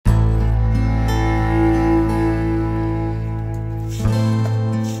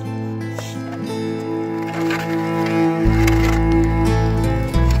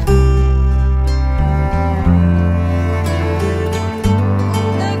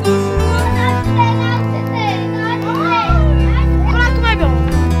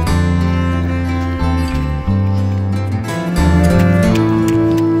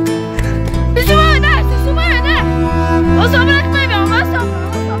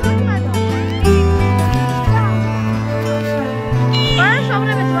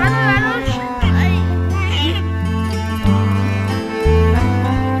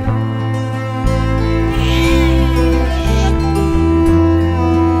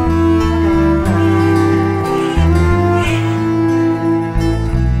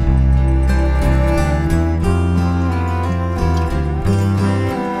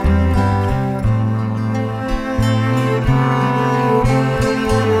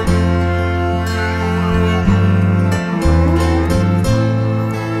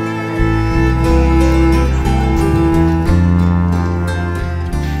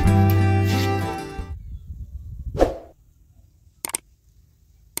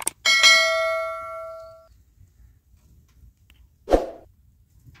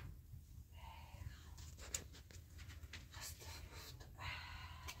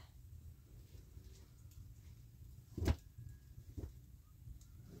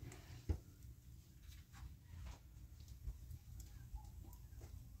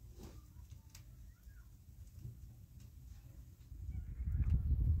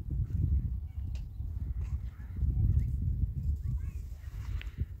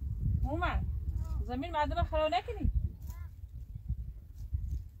اومد زمین مردم خراب نکنی.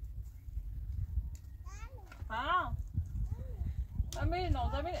 ها زمین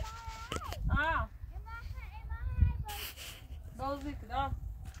نه زمین ها بازی کن ها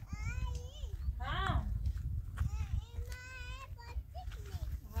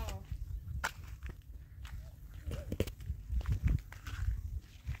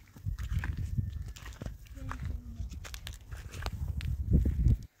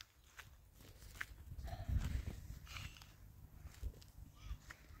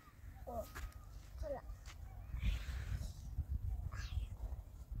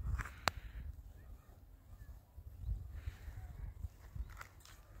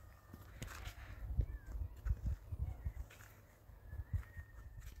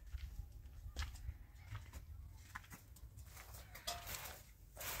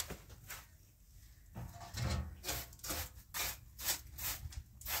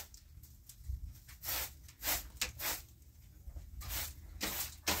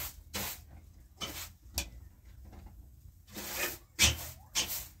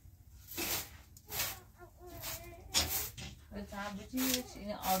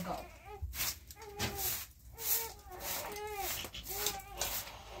این آگاه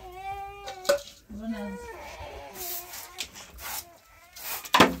بونم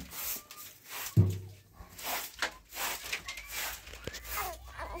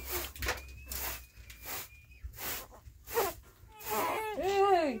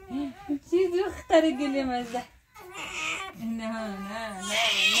چی دختر گلی مزه نه نه نه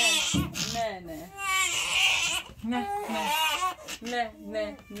نه نه نه نه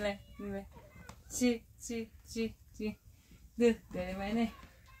نه نه نه چی دختر منه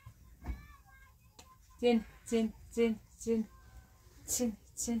چین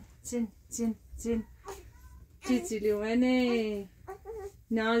چیچیلو منه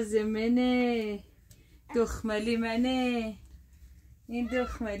ناز منه دخملی منه این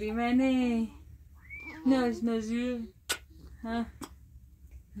دخملی منه نازی ها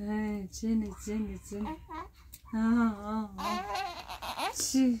چین چی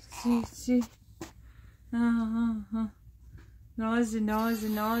ناز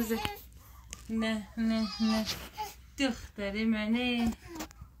نه دختری منه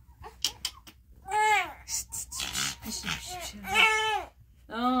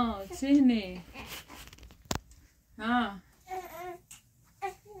چینی نه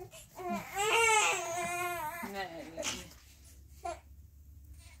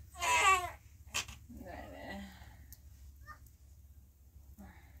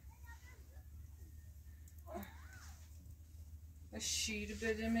شیر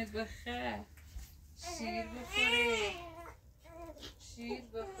بدمت بخیر شیر بخوره شیر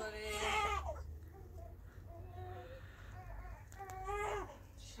بخوره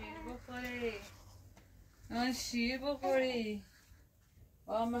شیر بخوری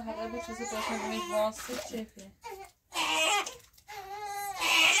من حالا به چیزی باشم میواسه چفه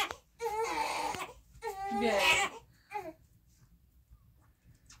بیا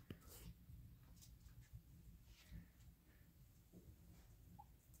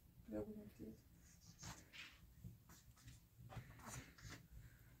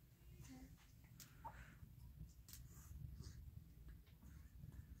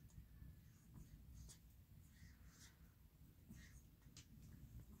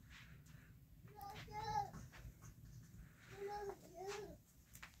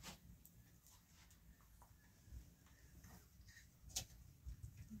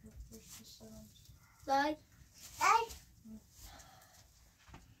Bye.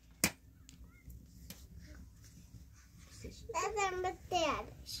 Neden bitti?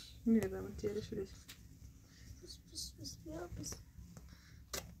 Nereden bitti? Şuraya. Pis.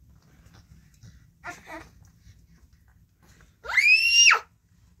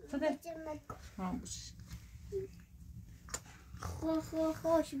 Hadi. Vamos.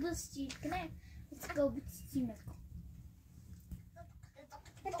 Хош, быстрее, let's go быстрее.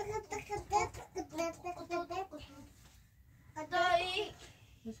 Дай.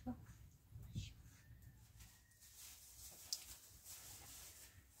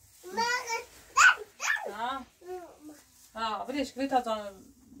 بديش كريت هذا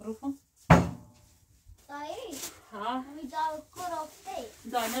بروفهم. دایی. ها. می دار کروفته.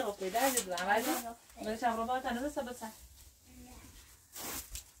 دانه روفته داری دو عملی. بدیش هم روبات هنوز بس.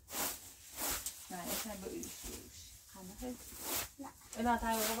 نه ایشان باید. خانه. نه. اینا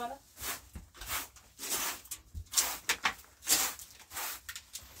تای روبالا.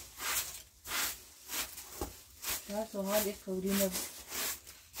 یا تو حالی کوری نبود.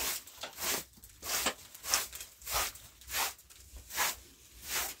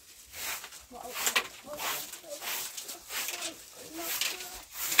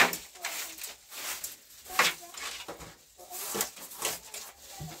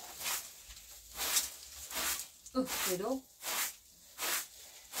 Hello.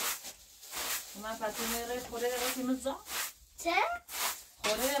 ما فاتني غير خوري غير مزة. چه؟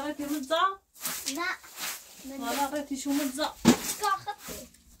 خوري غير مزة. نه. ما غير شو مزة. کاخته.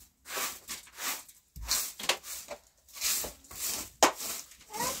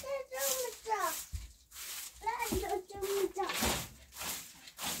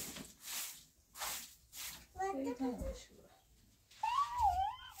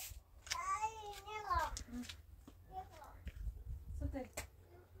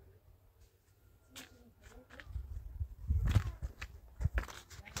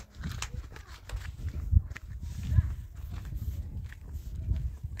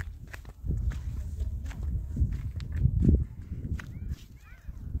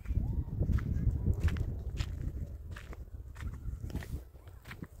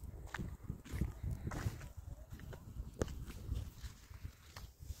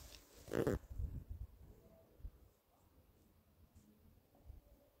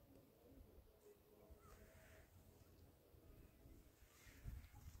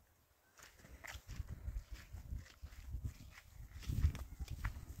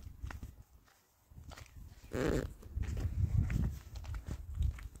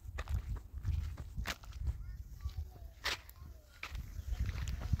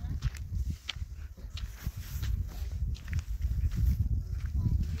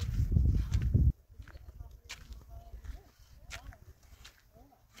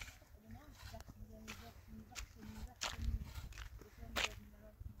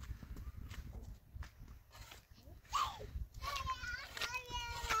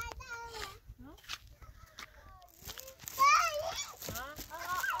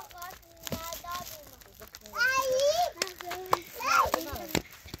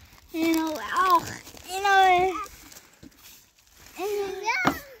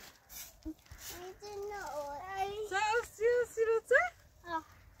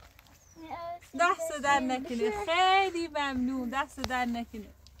 دست در نکنه خیلی ممنون دست در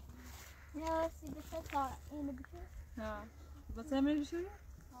نکنه نه سیده تا اینو بشه ها بس همین بشه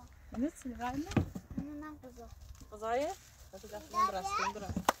نسي غاينا انا نقصه قضايا بس داخل مدرسة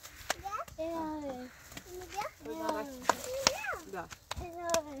مدرسة لا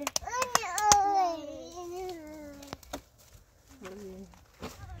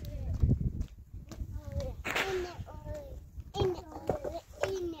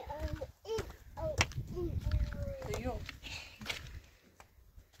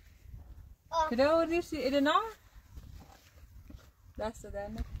كده وريشي إلنا دست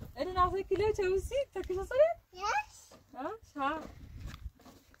درنه إلنا عطيك كده توزي تاكل صريح يس ها شا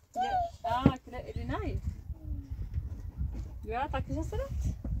كده إلنا يا تاكل صريح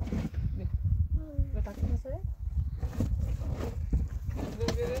تاكل صريح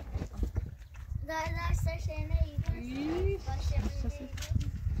لا سشينا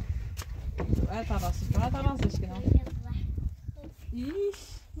يدرس هذا راسك كده إيش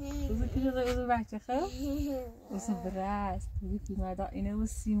وزي كده زي وزي بعد خير وصبراس وزي في ماذا إنه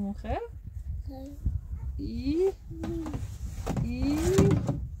والسيمو خير إيه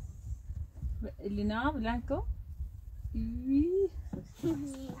اللي نام لانكو إيه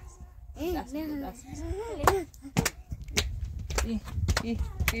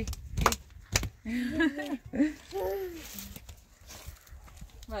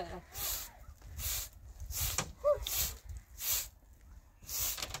ما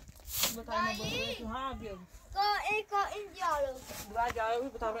بتاعنا بقول ها بيوم قائن جالو بعد جالو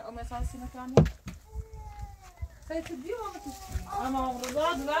بتاعنا أم أساسي مكانه فيتدي ما بتشتي أنا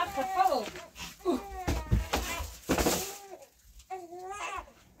مرضى دلار خفوا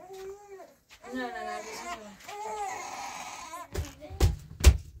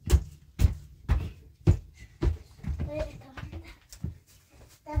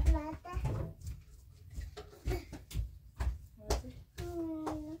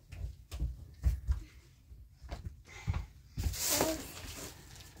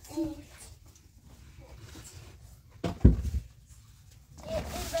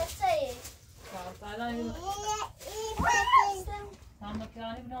لا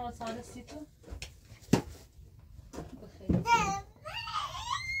مكاني بنوع صار السيتو بخير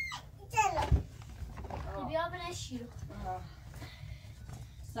بيا بنشيله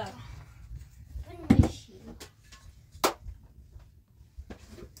صار بنشيله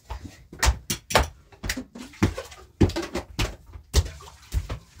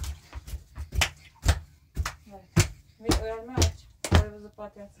Vi öl med var det på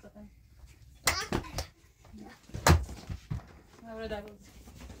att jag ska ta. Ja, det där.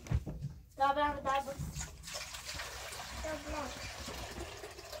 Dobra.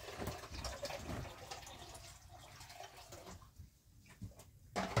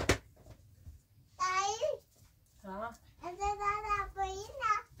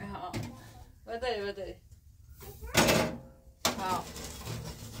 بده ها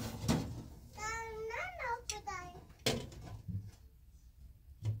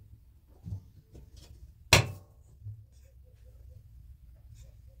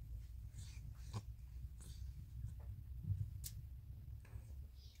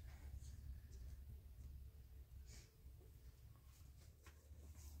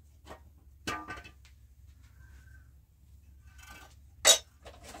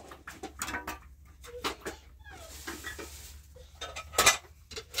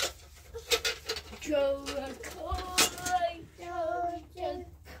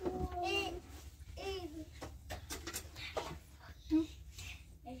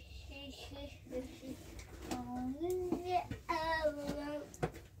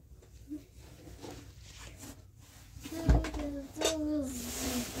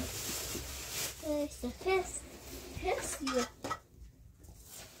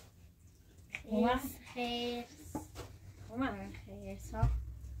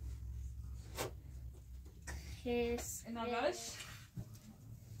إنها بلاش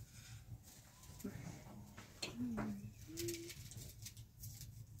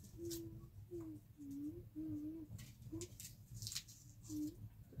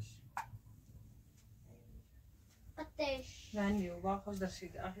قديش يعني وباخذ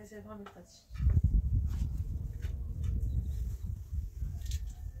درشيد آخر شيء ما بيخدش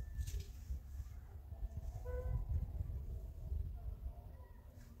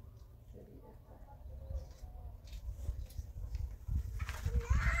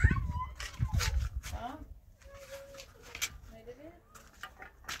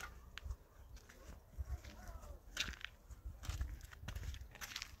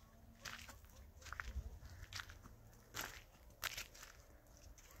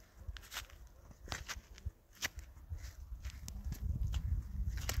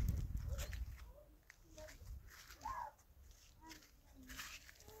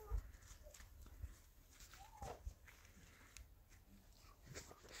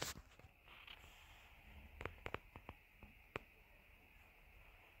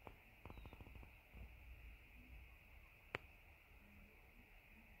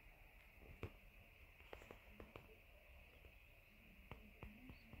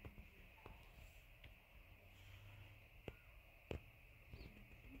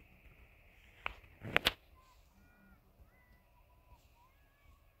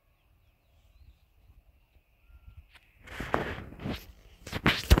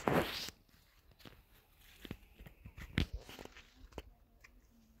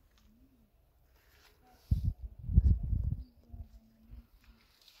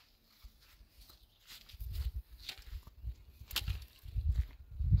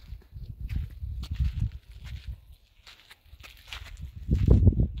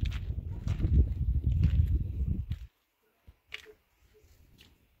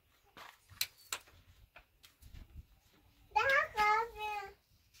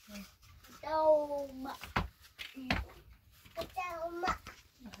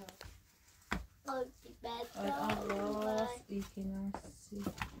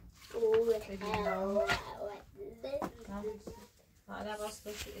أنا بس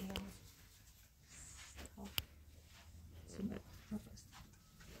إنه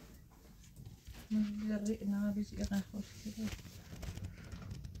من جري إنها بيجي غنخوش كده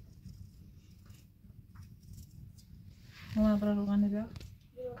هو برا غني بيا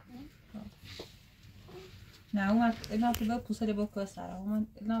نعم ما تبغى توصلي بوكو سارة هو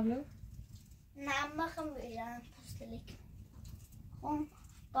ما بيا نعم ما خم إلى توصلك هم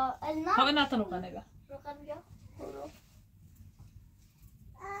قلنا هو أنا طلق أنا بيا رقم بيا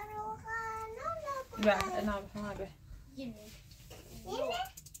أنا ما بيا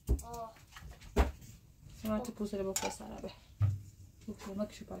ما تبوصلي بوكو سارة بيا بوكو ما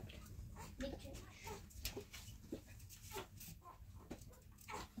كشوف عليك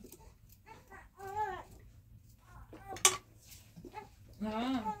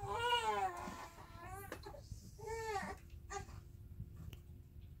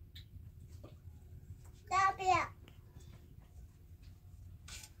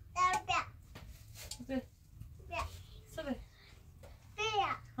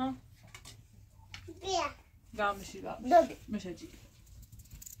لا مشي لا مش هجي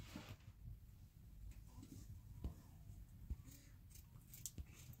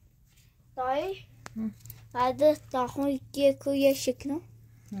طيب هذا طاحون كيكو يشكنو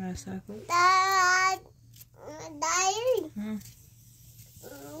لا ساكو داي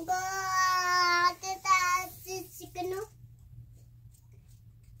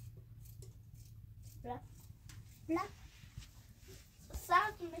لا لا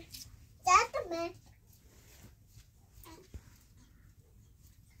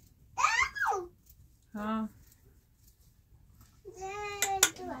ها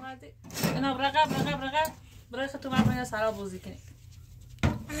انا برقب برای خطو مرمون سرا بازی کنی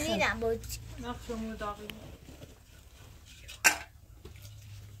میدم بازی نقشمون داغی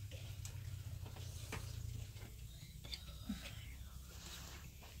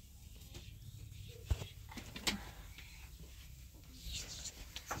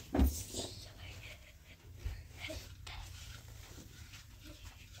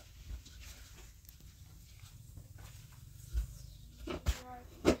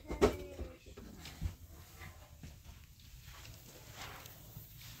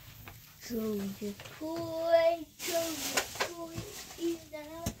Troja toy is the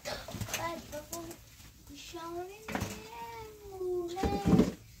light before the shining moon.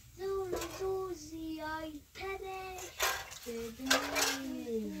 Zula Suzy, I perish. Zula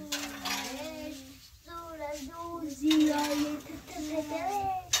Suzy, I perish.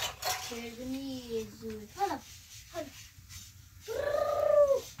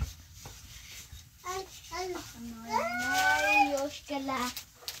 Yoshkala.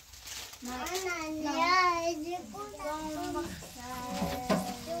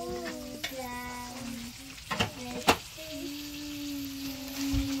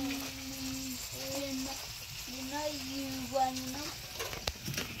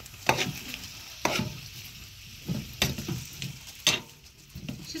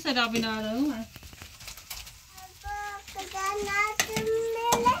 چی صدا بینا رو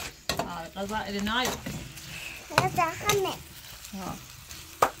غذا الناي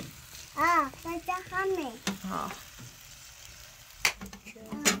ها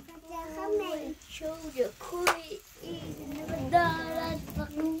Show the koi darat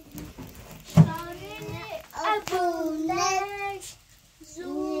pakun shine abulesh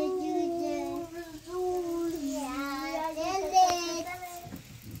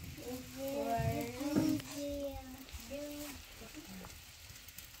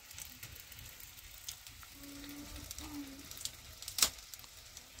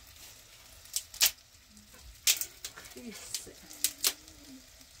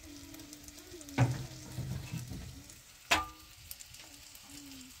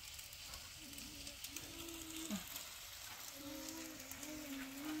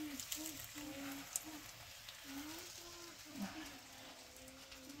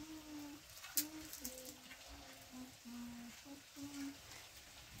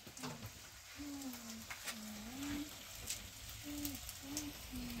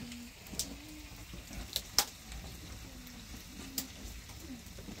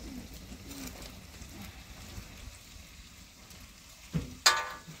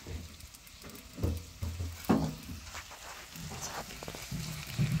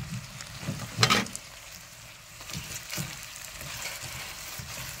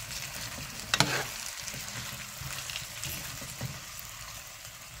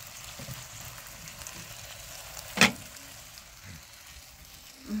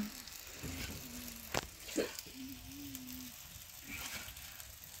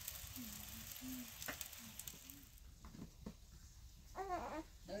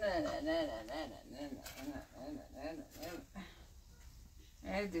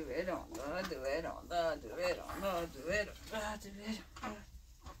do it on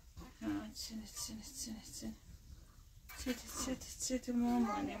sit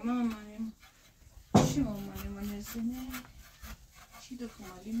mama she mama nezene she do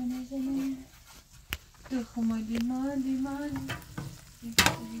mali nezene do mali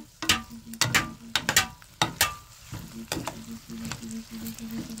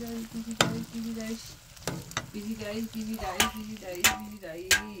Busy guys.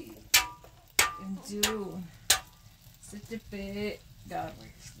 And do. Sit the bed. God,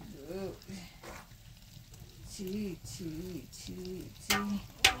 do. Chi.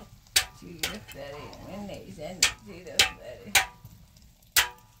 That's better. And knees and that's better.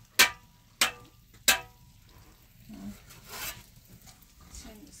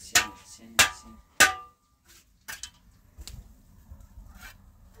 Chin.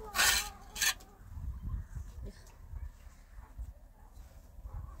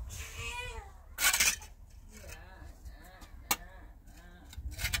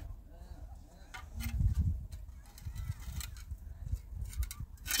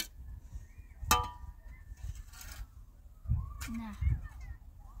 Nah.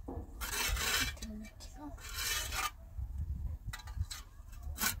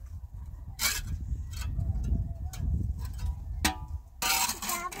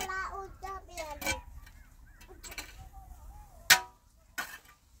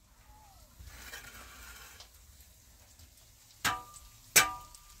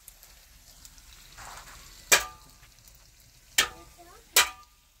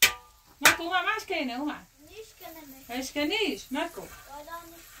 uma mais quem não, uma. Acho que é nisso, Marco.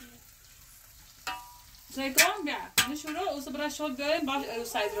 Sei como, bia? Não chorou, o sobra shot ganha, o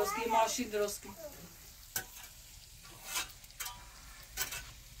sai droski, machi droski.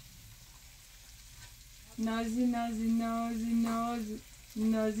 Nozi, nozi, nozi, nozi,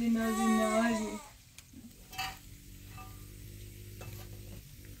 nozi, nozi, nozi.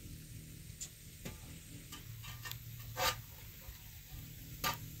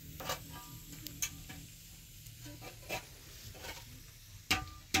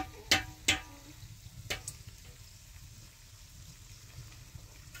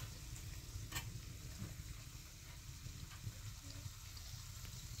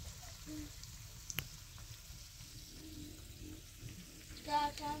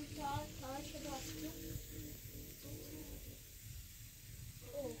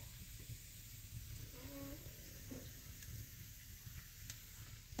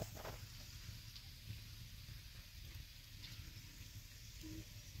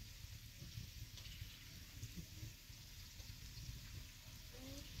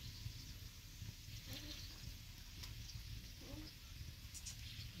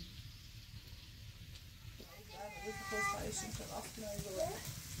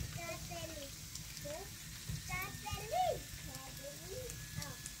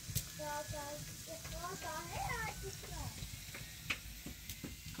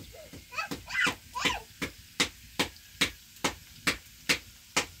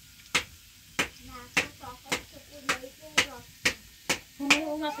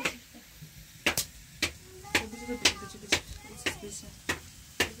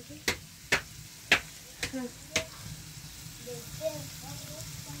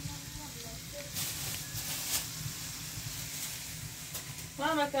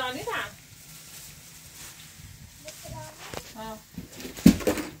 Mama, macaroni tá? Ó.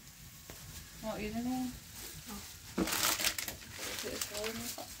 Ó, ele não.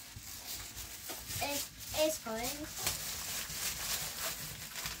 Escolhe.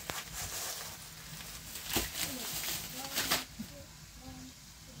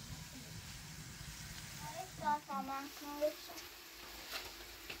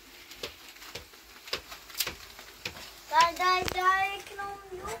 Dai, que não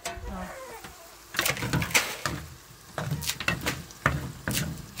viu.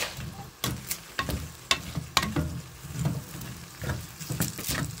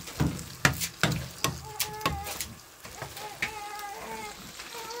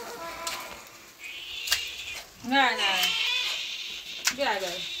 Não. Gel.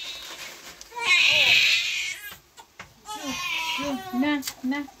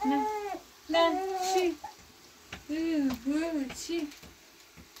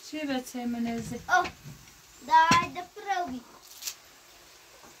 Çi بچه منزه Dai da provi.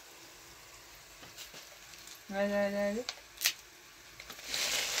 Hadi.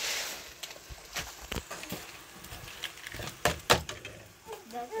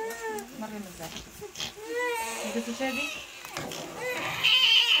 مرة مزاج قلت شادي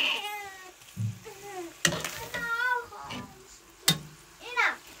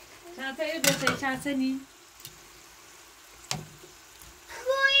شانتا ايه بس شانتني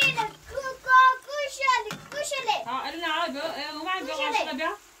اه انا عاد وما عندي وقاش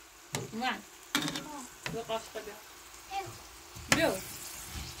طبيعة وما وقاش طبيعة بيو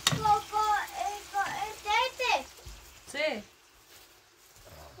سي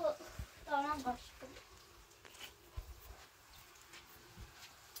Tamam başka.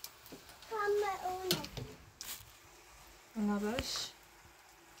 Ona baş.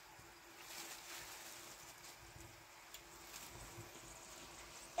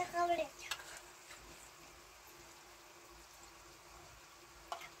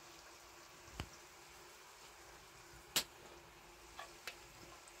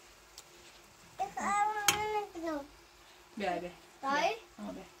 Bebe. Dai?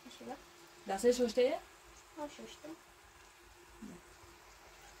 Vabbè. دستش شسته؟ ها شسته.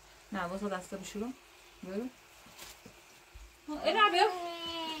 نه واسه دسته بشورو برو العب يا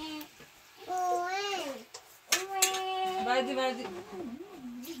بعدي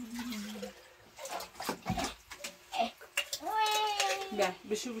بیا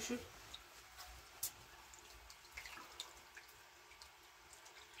بشور شسته.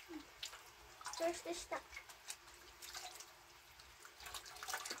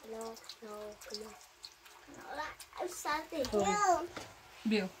 No.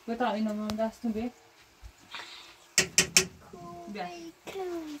 Bill, botar aí na mão da também. Bem.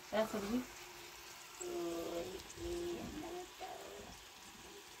 Essa ali.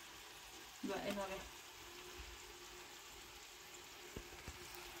 Vai, é nova.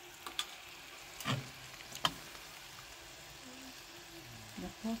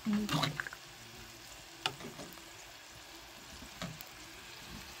 Bak nu.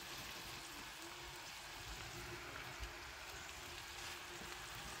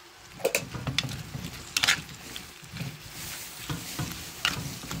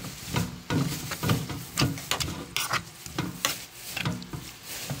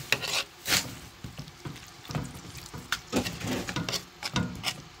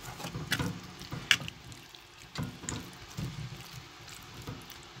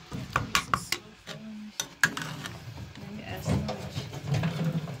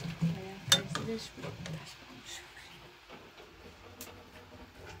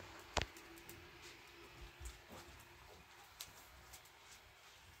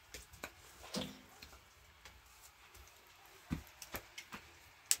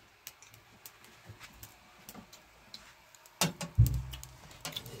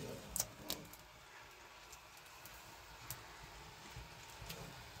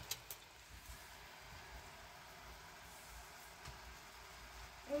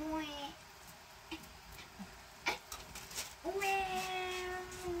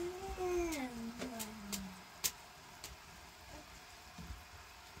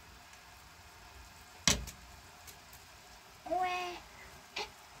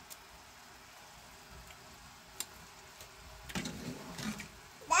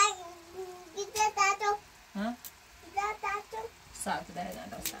 Saco da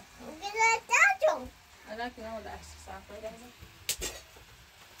Renata, o saco. Olha aqui, não dá esse saco aí,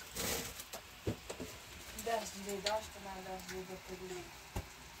 desce de verdade, para dar de verdade.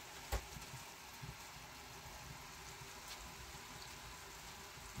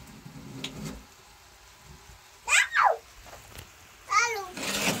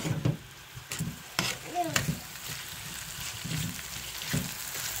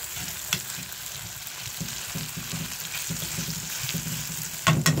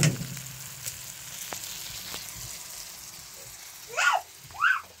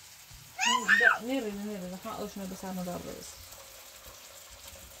 Nere, dan gaan we ook naar samen daar dus.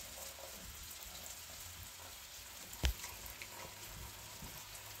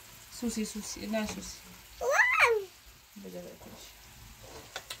 Sushi, nee sushi. Beter weten.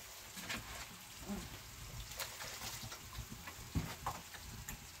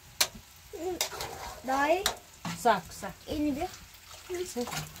 Dai. Saco. Ini dia. Sim.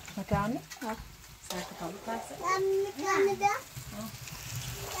 Na carne? Ah. Saco para o passa. Carne dia.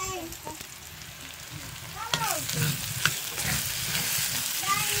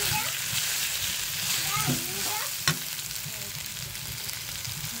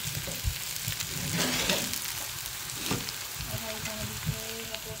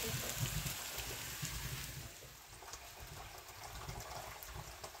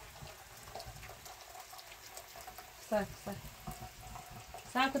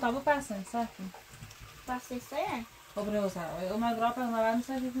 Saco, tava passando, saco. Passa isso aí? Obrigado, saco. Uma gropa, uma vai no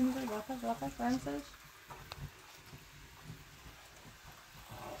site, gropa, vai no site.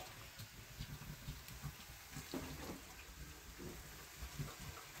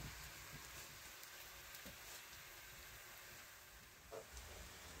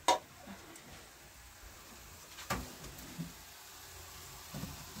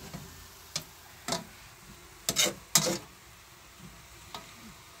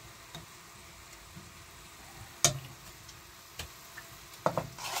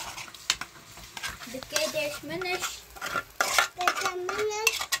 Deze minus.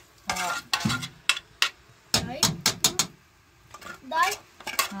 Dai.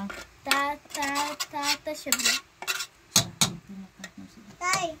 Tá chovendo.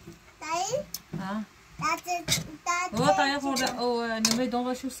 Dai. Ah. Oh, tá aí agora. No meio de onde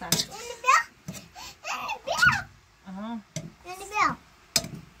vai chuçar.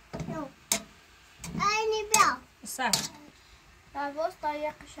 Saco. Tá, vou estar aí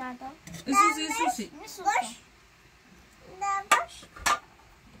a cachada. Isso.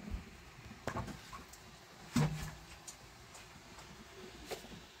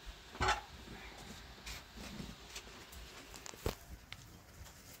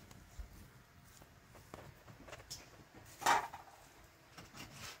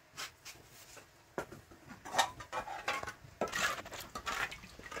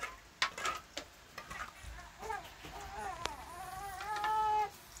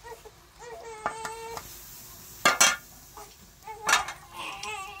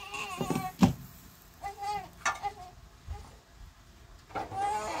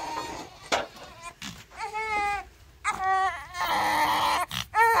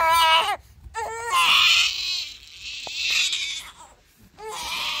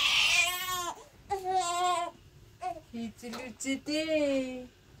 لوچته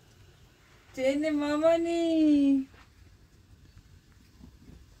جن مامانی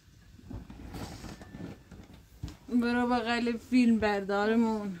برو بغل فیلم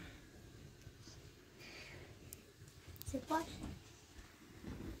بردارمون سپاس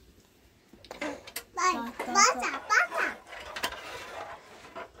Bata.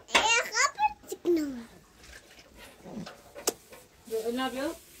 Ik ga het doen. نه بیا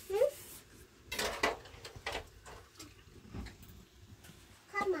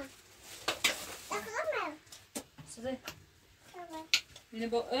Ga maar. Ja, ga maar. صدای Ga maar. اینه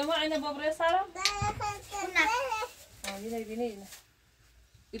با ما اینه بابره سرم Daar gaat het. اینه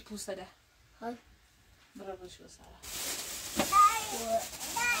این پوسته ده های برو بشو سرم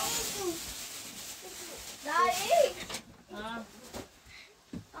دایی ها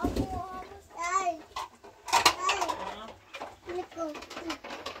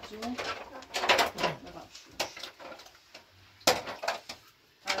جون ببخش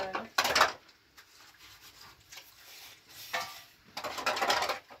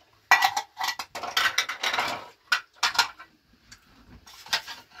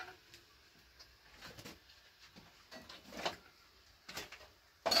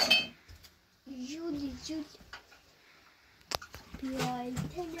Judy. Behind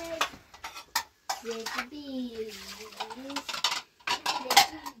tennis. With bees.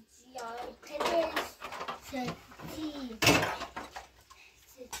 Tennis.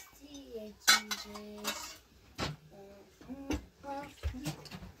 60 changes.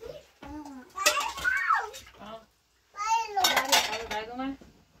 بگو من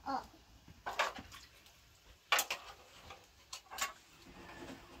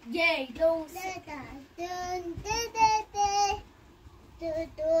Yay, those.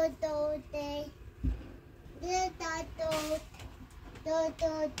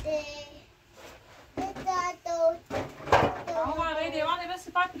 هو على ايدي وانا بس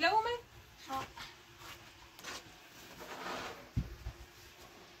بعد لومه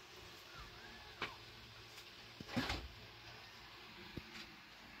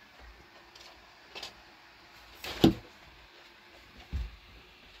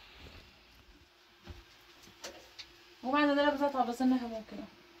وما عندنا لبسات بس انها ممكنه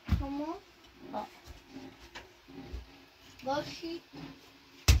Come اه Goshi.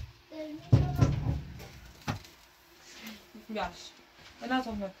 بيعرفش انا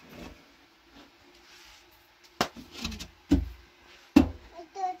طمنت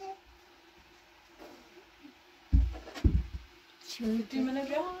شفتي من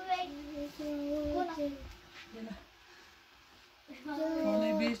بيا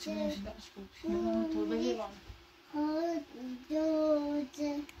انا بيش مش داشكو انا طولي بان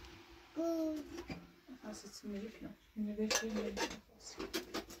حاسس مليكنا من بيش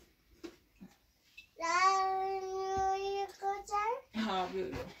ها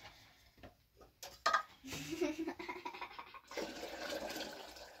بيقولوا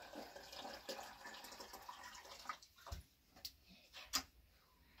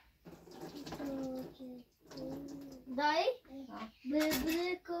Dai?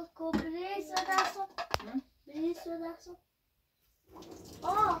 Coprei daso. Isso daso.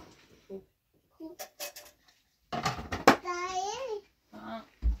 Oh.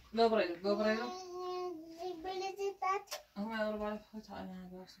 Добре. Ik ben het in bed. هم يضرب على فتحة أنا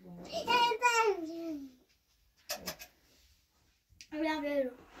بحسبه Abbiamo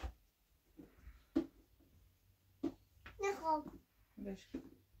vero. نخواب. ليش؟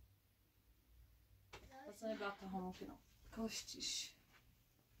 بس أنا بعطيها ممكن كوشتش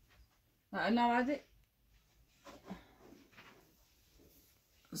لا أنا بعدي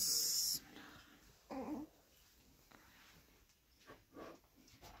بسم الله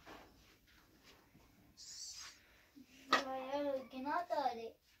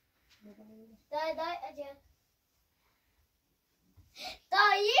Dai, adesso.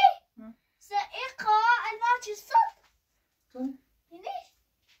 Dai? Se ik ga en laat je stop. طول Niet?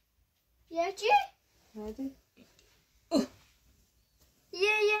 Jeetje? بعدي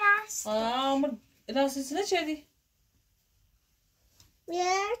Je naast. عمر لا سلسلة شدي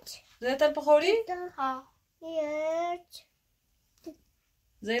Weert. زي البخوري Ha. Weert.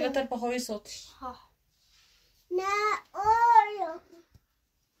 زي البخوري صوتي Ha. Na oorlog.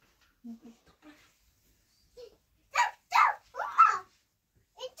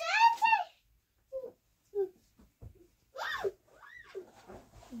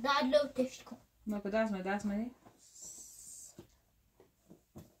 Daar loopt het. ما بدأت مني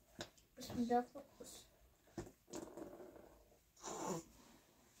Is me dat focus.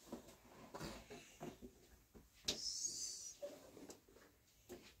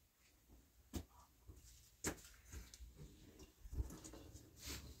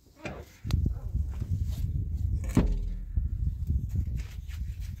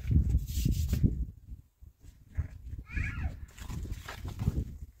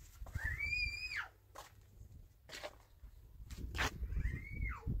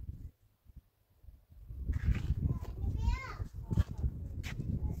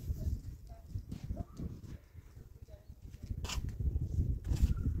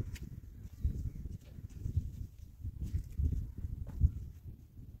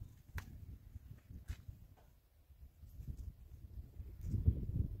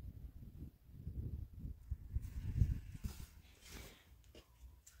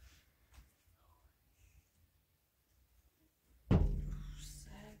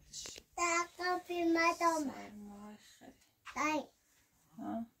 دامه دای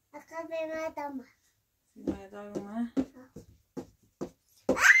اقا به ما دامه سیمای دای اومه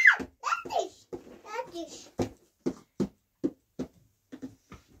دادیش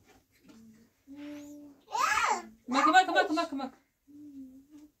مک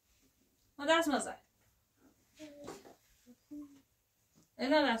ما دست مزه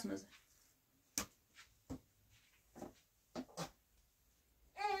اینا دست مزه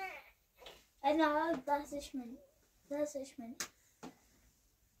انا دستش منی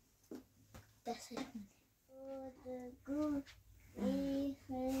گو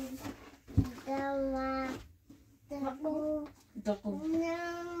ایخن دامه دقو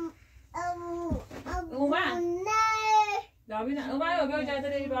نم ابو اومد نه دابی نه اومد بیا جاده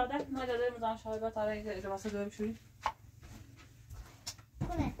داری بعدت ما جاده مزان شایبه تاره که اجابه داریم شوری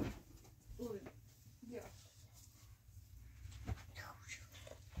کنه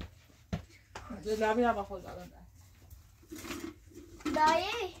لابی هم با خود دادم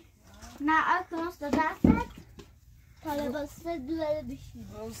دایی نه اکناس دا دستت تا لباست دوره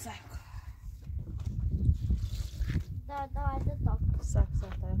بشید او سک دا تا سک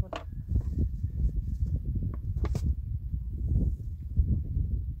تای خود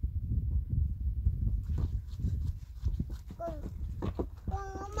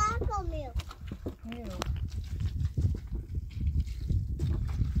Mamma kommer.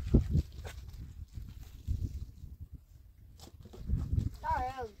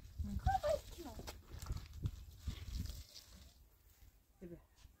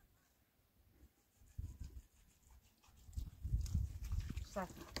 سک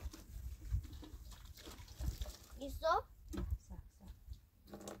ایسو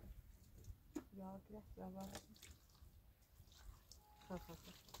یاد گرفت یا باید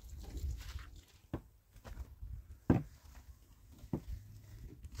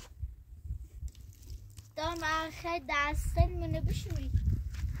دا من خیلی دستت منو بشوری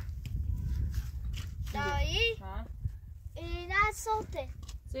دایی این از صوته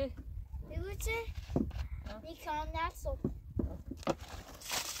چی؟ بگو چه؟ میکنم نه صوت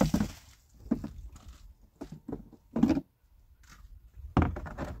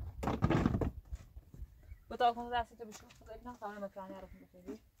بتا کن دستی تو بشون خدا اینا خواهر مکانی عرف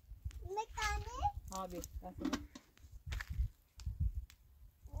میکنی مکانی؟ ها بی دستی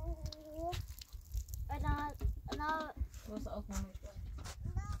انا بس اصلا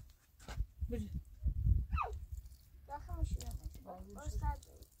بجي داخل مش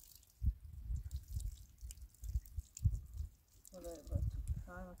ولا يبغى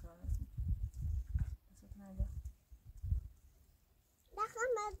خواهر مكانی بس اتناجا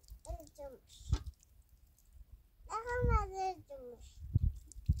دخل الجمش دخل الجمش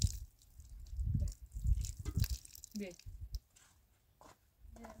بی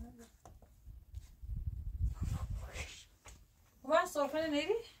واسه صرفه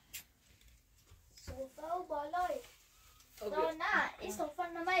نیری؟ صوفه و بالای دا نه این صوفه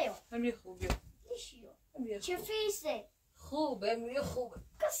نمیو همی خوبه نیشیو چه فیسه خوبه می خوبه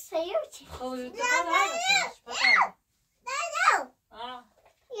قصه یو چی خوبه نه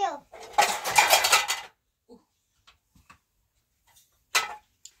یو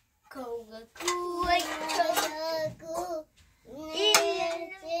کوه کوه گو این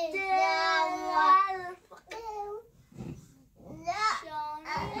دول لا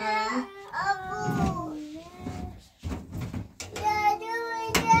ابو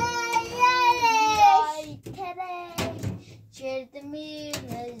چردمی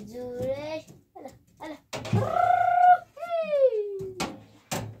مزورش هلا خب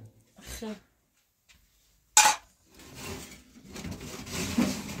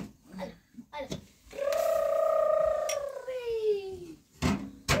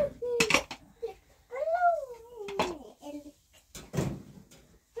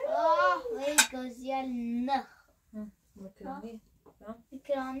نه مكروني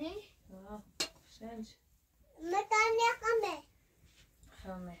اکرانی شنج مکانی خمه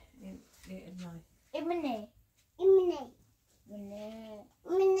خمه ناي ابنه امنه ابنه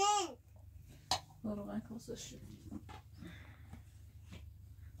امنه روغن كوسش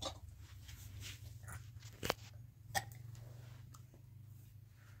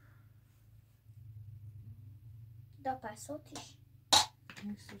دا پس صوتش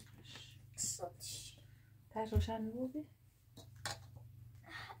نسوش صوتش تاش روشن بودی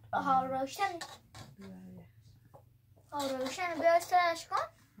ها روشن بیا سرش کن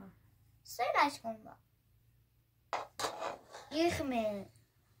سرش کن با یخمه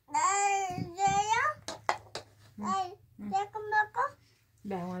زیا ای دکم بکن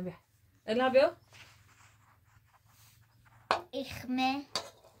به ما به الا بيو یخمه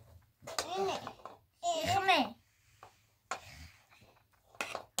اینه Ichme.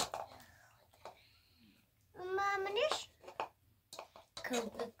 Mama, manish.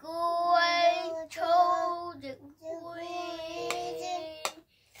 Cook the goy, told the goy.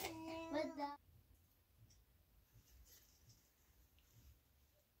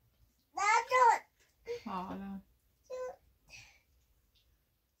 حالا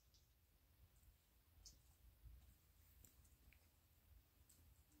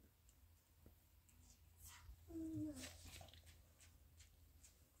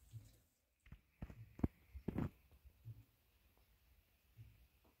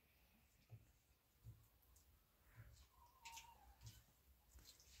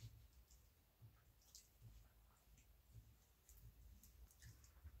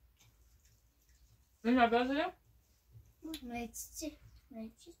این عباس داریم؟ Mecci.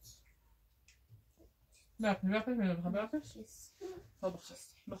 بخش میدونم بخش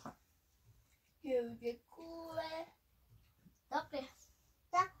بخش Cook the goy. Doppel.